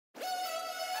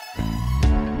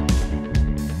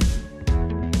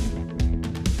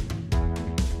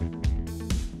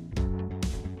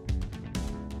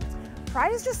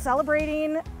Pride is just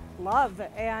celebrating love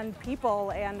and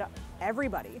people and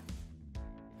everybody.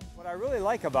 What I really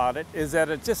like about it is that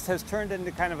it just has turned into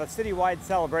kind of a citywide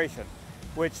celebration,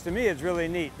 which to me is really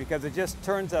neat because it just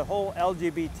turns the whole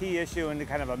LGBT issue into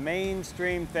kind of a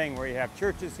mainstream thing where you have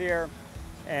churches here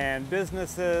and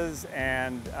businesses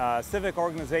and civic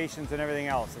organizations and everything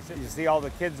else. You see all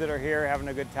the kids that are here having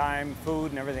a good time,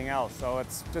 food and everything else. So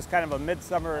it's just kind of a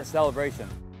midsummer celebration.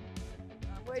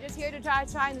 We're just here to try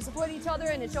and support each other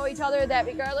and to show each other that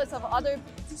regardless of other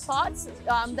thoughts,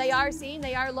 they are seen,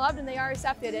 they are loved, and they are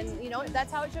accepted, and you know,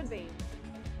 that's how it should be.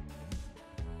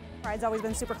 Pride's always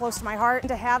been super close to my heart. And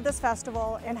to have this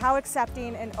festival and how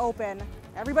accepting and open,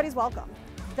 everybody's welcome.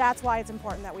 That's why it's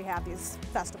important that we have these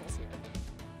festivals here.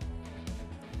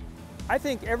 I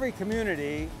think every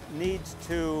community needs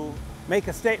to make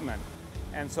a statement.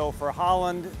 And so for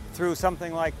Holland, through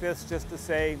something like this, just to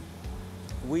say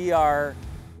we are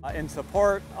in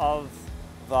support of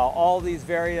all these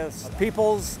various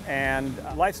peoples and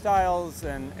lifestyles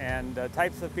and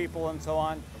types of people and so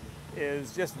on,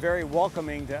 is just very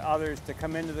welcoming to others to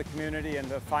come into the community and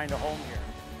to find a home here.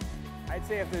 I'd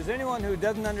say if there's anyone who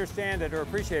doesn't understand it or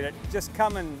appreciate it, just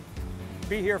come and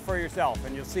be here for yourself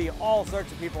and you'll see all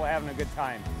sorts of people having a good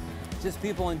time. Just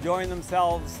people enjoying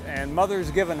themselves and mothers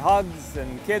giving hugs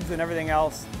and kids and everything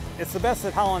else. It's the best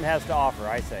that Holland has to offer,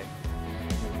 I say.